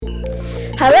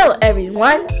Hello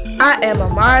everyone, I am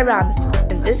Amari Robinson,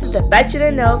 and this is the Bet You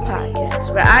Didn't Know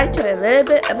podcast, where I tell you a little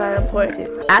bit about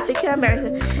important African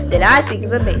American that I think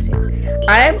is amazing.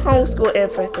 I am homeschooled,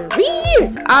 and for 3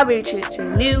 years, I'll be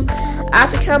teaching new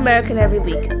African American every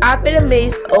week. I've been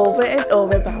amazed over and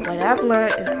over by what I've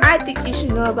learned, and I think you should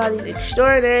know about these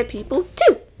extraordinary people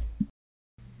too.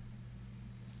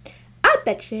 I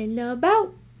bet you didn't know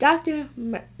about Dr.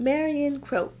 Marion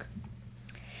Croak.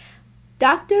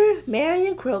 Dr.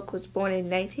 Marion Croak was born in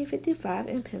 1955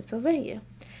 in Pennsylvania.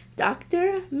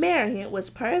 Dr. Marion was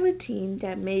part of a team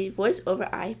that made voice over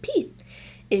IP.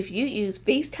 If you use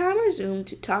FaceTime or Zoom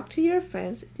to talk to your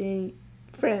friends, you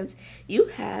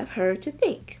have her to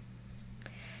thank.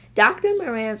 Dr.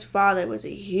 Marian's father was a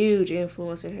huge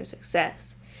influence in her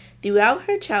success. Throughout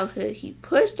her childhood, he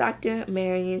pushed Dr.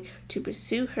 Marion to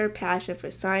pursue her passion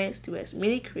for science through as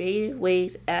many creative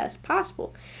ways as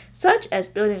possible, such as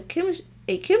building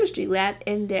a chemistry lab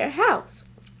in their house.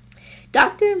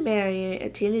 Dr. Marion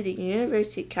attended the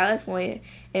University of California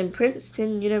and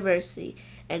Princeton University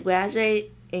and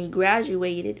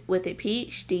graduated with a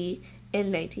PhD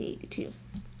in 1982.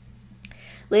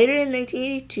 Later in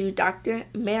 1982, Dr.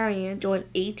 Marion joined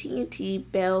AT&T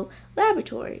Bell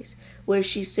Laboratories, where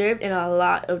she served in a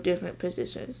lot of different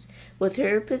positions. With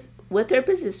her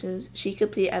positions, she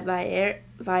completed a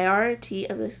variety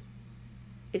of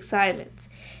assignments,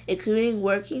 including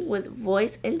working with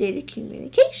voice and data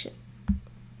communication.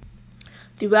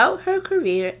 Throughout her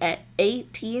career at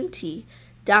AT&T,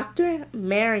 Dr.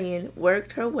 Marion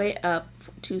worked her way up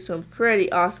to some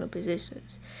pretty awesome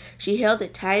positions. She held the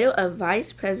title of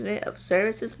Vice President of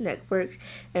Services Network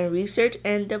and Research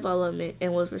and Development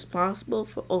and was responsible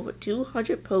for over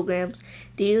 200 programs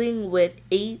dealing with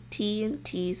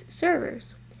AT&T's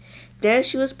servers. Then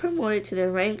she was promoted to the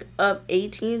rank of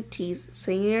AT&T's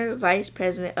Senior Vice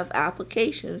President of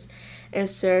Applications and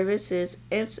Services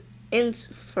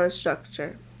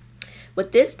Infrastructure.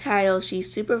 With this title, she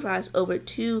supervised over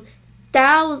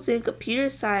 2,000 computer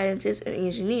scientists and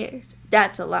engineers.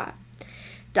 That's a lot.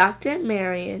 Dr.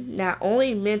 Marion not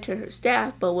only mentored her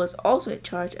staff, but was also in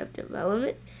charge of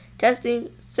development, testing,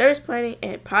 service planning,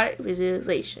 and product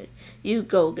visualization. You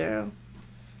go, girl.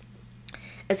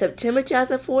 In September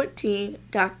 2014,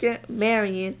 Dr.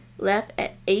 Marion left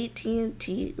at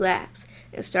AT&T Labs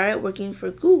and started working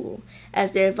for Google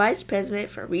as their vice president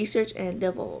for research and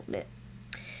development.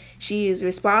 She is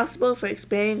responsible for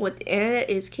expanding what the internet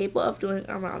is capable of doing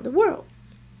around the world.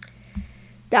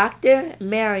 Dr.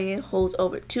 Marion holds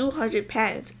over 200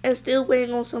 patents and still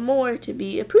waiting on some more to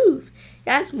be approved.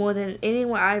 That's more than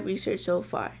anyone I've researched so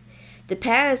far. The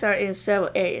patents are in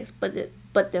several areas, but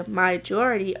the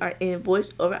majority are in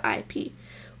voice over IP,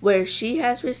 where she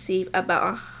has received about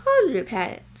 100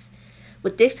 patents.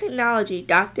 With this technology,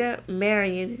 Dr.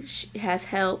 Marion has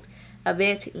helped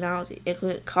advance technology,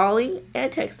 including calling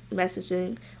and text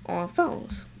messaging on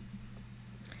phones.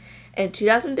 In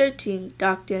 2013,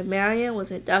 Dr. Marion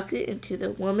was inducted into the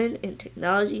Women in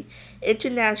Technology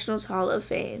International's Hall of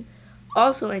Fame.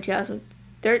 Also in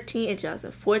 2013 and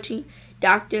 2014,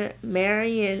 Dr.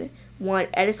 Marion won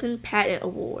Edison Patent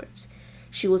Awards.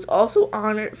 She was also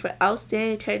honored for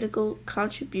Outstanding Technical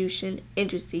Contribution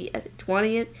Industry at the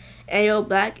 20th Annual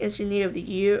Black Engineer of the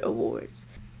Year Awards.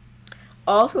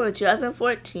 Also in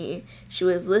 2014, she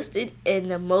was listed in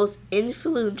the most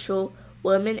influential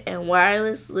women in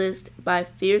wireless list by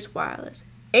Fierce Wireless,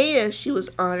 and she was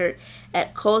honored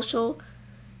at Cultural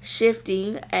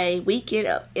Shifting, a weekend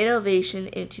of innovation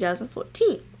in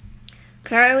 2014.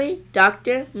 Currently,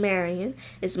 Dr. Marion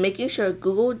is making sure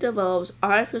Google develops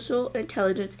artificial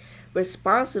intelligence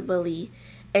responsibly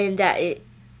and that it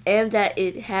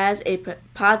has a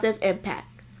positive impact.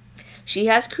 She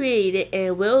has created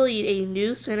and will lead a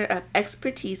new center of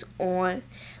expertise on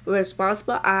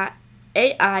responsible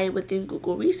AI within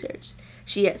Google Research.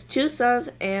 She has 2 sons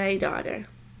and a daughter.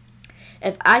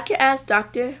 If I could ask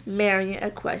Dr. Marion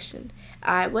a question,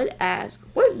 I would ask,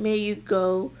 what made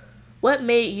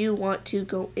you want to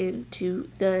go into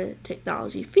the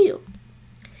technology field?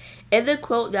 And the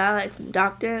quote that I like from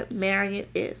Dr. Marion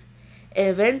is,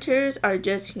 inventors are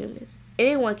just humans.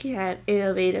 Anyone can have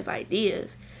innovative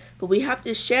ideas, but we have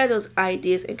to share those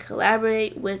ideas and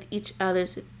collaborate with each other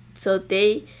so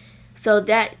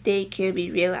that they can be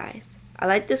realized. I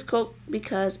like this quote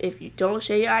because if you don't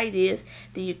share your ideas,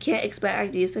 then you can't expect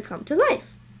ideas to come to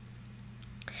life.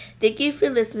 Thank you for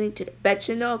listening to the Bet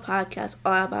You Know podcast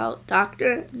all about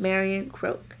Dr. Marion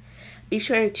Croak. Be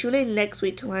sure to tune in next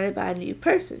week to learn about a new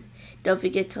person. Don't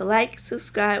forget to like,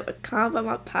 subscribe, or comment on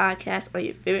my podcast on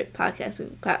your favorite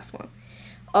podcasting platform.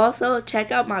 Also,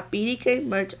 check out my BDK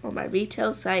merch on my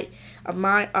retail site,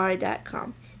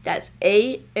 amariari.com. That's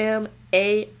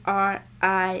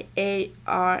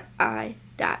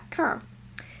AMARIARI.com.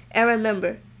 And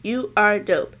remember, you are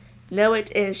dope. Know it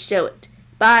and show it.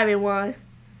 Bye, everyone.